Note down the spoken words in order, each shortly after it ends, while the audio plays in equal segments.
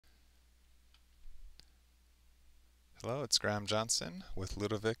Hello, it's Graham Johnson with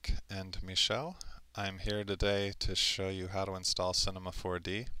Ludovic and Michelle. I'm here today to show you how to install Cinema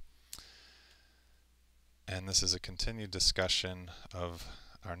 4D. And this is a continued discussion of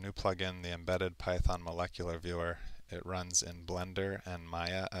our new plugin, the Embedded Python Molecular Viewer. It runs in Blender and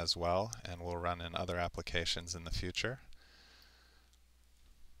Maya as well, and will run in other applications in the future.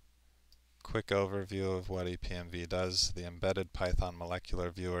 Quick overview of what ePMV does. The Embedded Python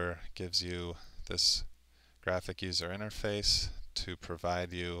Molecular Viewer gives you this graphic user interface to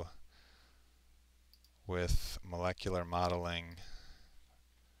provide you with molecular modeling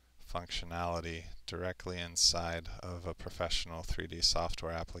functionality directly inside of a professional 3D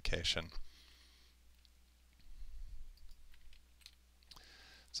software application.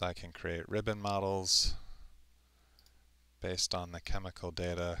 So I can create ribbon models based on the chemical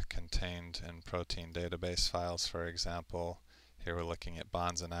data contained in protein database files, for example. Here we're looking at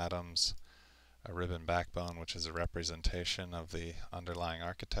bonds and atoms, a ribbon backbone, which is a representation of the underlying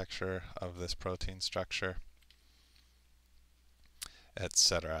architecture of this protein structure,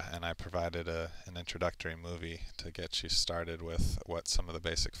 etc. And I provided an introductory movie to get you started with what some of the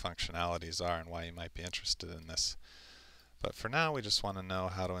basic functionalities are and why you might be interested in this. But for now, we just want to know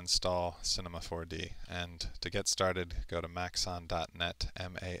how to install Cinema 4D. And to get started, go to maxon.net,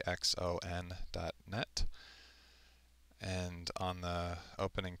 maxon.net. And on the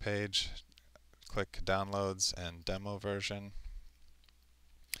opening page, click Downloads and Demo Version.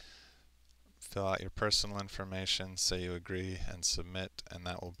 Fill out your personal information, say you agree, and submit, and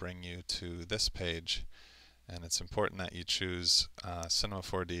that will bring you to this page. And it's important that you choose Cinema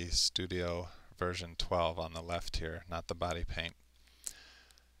 4D Studio version 12 on the left here, not the body paint.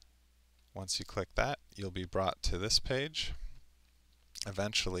 Once you click that, you'll be brought to this page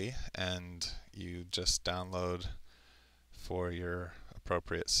eventually, and you just download for your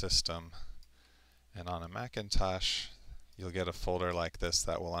appropriate system. And on a Macintosh, you'll get a folder like this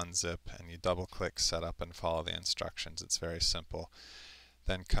that will unzip, and you double click Setup and follow the instructions. It's very simple.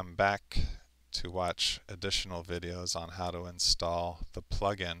 Then come back to watch additional videos on how to install the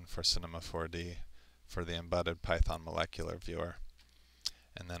plugin for Cinema 4D for the Embedded Python Molecular Viewer.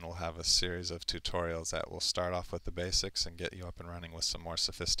 And then we'll have a series of tutorials that will start off with the basics and get you up and running with some more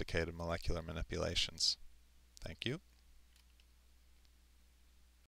sophisticated molecular manipulations. Thank you.